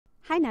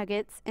Hi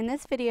Nuggets! In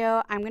this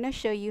video, I'm going to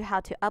show you how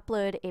to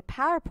upload a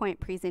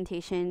PowerPoint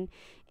presentation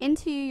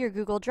into your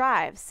Google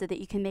Drive so that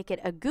you can make it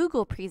a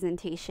Google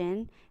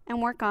presentation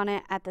and work on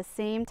it at the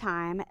same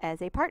time as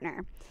a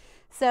partner.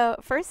 So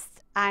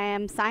first, I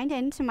am signed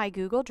into my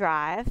Google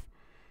Drive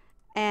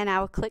and I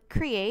will click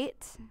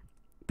Create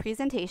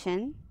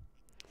Presentation,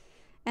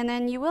 and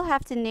then you will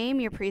have to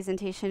name your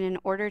presentation in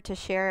order to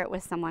share it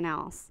with someone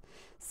else.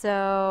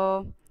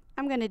 So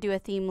I'm going to do a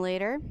theme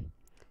later.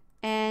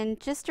 And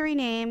just to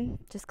rename,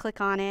 just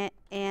click on it,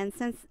 and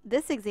since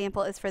this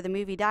example is for the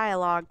movie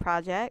dialogue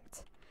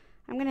project,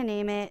 I'm going to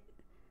name it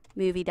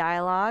movie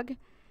dialogue,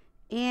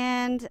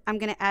 and I'm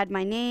going to add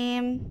my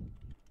name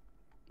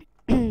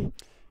and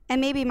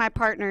maybe my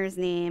partner's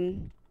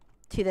name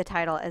to the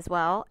title as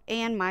well,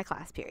 and my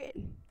class period.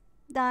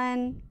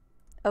 Done.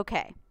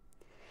 Okay.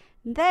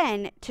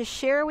 Then to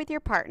share with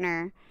your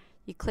partner,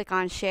 you click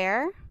on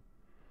share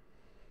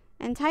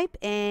and type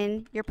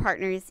in your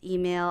partner's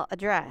email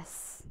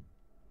address.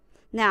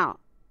 Now,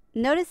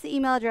 notice the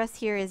email address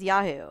here is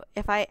Yahoo.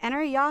 If I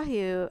enter a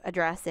Yahoo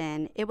address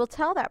in, it will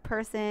tell that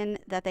person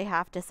that they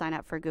have to sign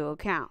up for a Google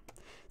account.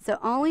 So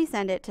only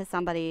send it to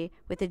somebody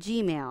with a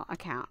Gmail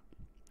account.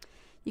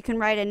 You can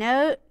write a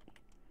note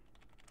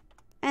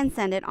and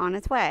send it on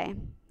its way.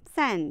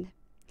 Send.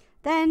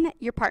 Then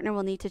your partner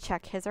will need to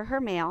check his or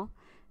her mail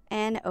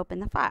and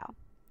open the file.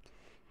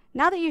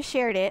 Now that you've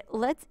shared it,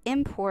 let's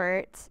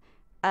import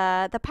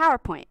the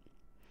PowerPoint.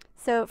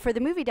 So for the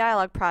movie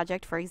dialogue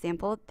project, for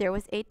example, there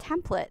was a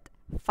template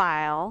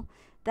file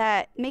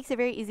that makes it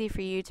very easy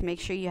for you to make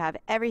sure you have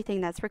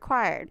everything that's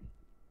required.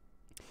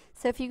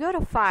 So if you go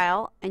to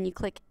File and you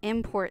click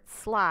Import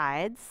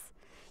Slides,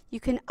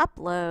 you can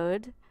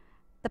upload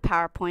the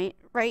PowerPoint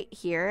right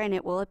here and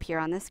it will appear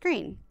on the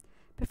screen.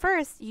 But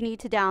first, you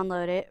need to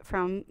download it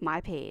from my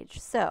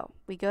page. So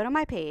we go to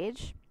my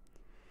page.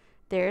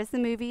 There's the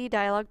movie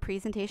dialogue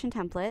presentation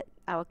template.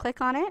 I will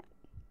click on it.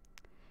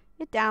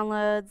 It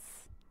downloads.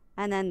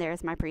 And then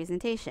there's my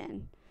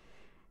presentation.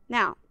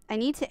 Now, I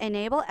need to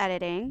enable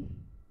editing,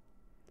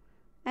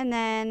 and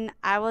then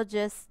I will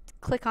just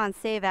click on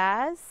Save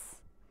As,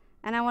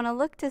 and I want to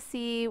look to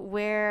see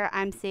where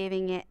I'm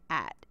saving it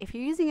at. If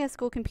you're using a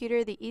school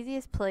computer, the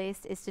easiest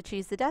place is to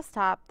choose the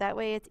desktop. That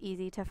way it's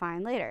easy to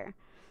find later.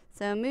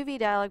 So movie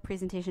dialogue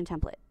presentation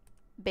template.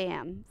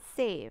 Bam,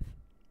 save.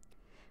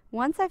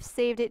 Once I've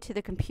saved it to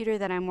the computer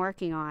that I'm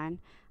working on,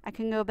 I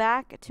can go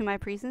back to my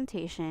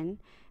presentation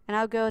and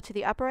I'll go to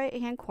the upper right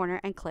hand corner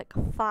and click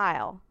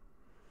File.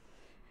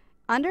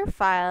 Under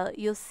File,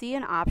 you'll see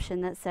an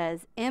option that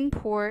says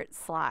Import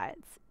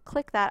Slides.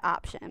 Click that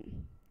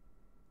option.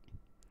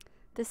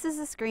 This is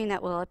the screen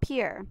that will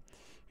appear,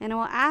 and it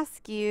will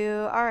ask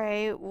you,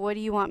 alright, what do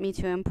you want me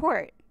to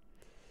import?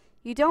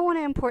 You don't want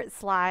to import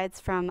slides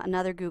from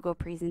another Google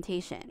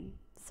presentation.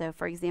 So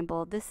for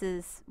example, this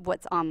is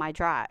what's on my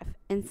drive.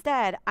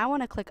 Instead, I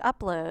want to click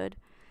Upload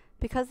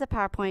because the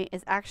PowerPoint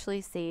is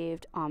actually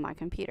saved on my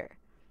computer.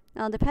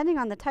 Now, depending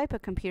on the type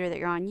of computer that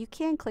you're on, you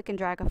can click and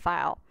drag a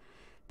file.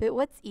 But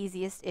what's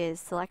easiest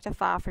is select a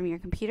file from your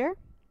computer.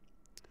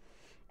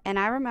 And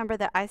I remember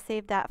that I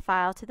saved that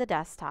file to the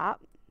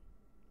desktop.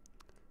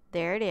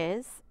 There it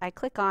is. I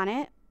click on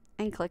it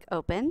and click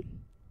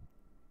Open.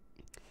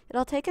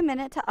 It'll take a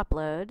minute to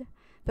upload,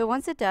 but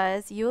once it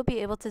does, you will be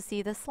able to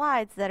see the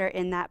slides that are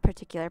in that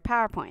particular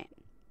PowerPoint.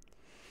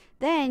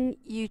 Then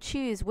you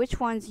choose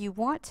which ones you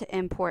want to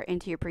import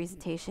into your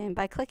presentation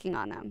by clicking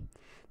on them.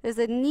 There's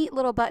a neat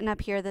little button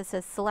up here that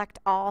says Select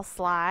All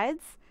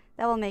Slides.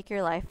 That will make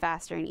your life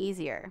faster and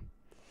easier.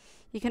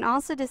 You can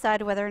also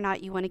decide whether or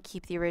not you want to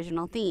keep the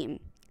original theme.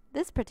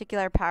 This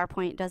particular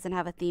PowerPoint doesn't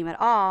have a theme at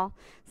all,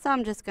 so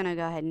I'm just going to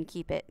go ahead and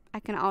keep it. I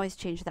can always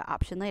change the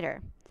option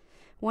later.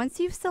 Once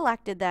you've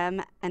selected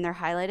them and they're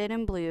highlighted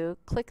in blue,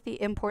 click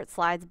the Import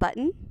Slides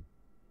button.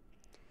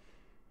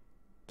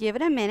 Give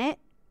it a minute,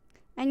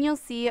 and you'll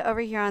see over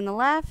here on the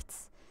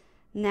left,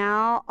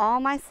 now all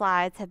my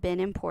slides have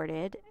been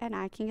imported and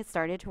I can get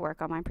started to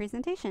work on my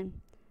presentation.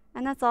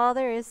 And that's all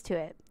there is to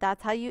it.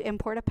 That's how you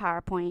import a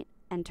PowerPoint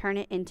and turn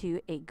it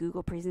into a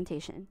Google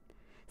presentation.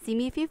 See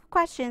me if you have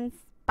questions.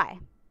 Bye.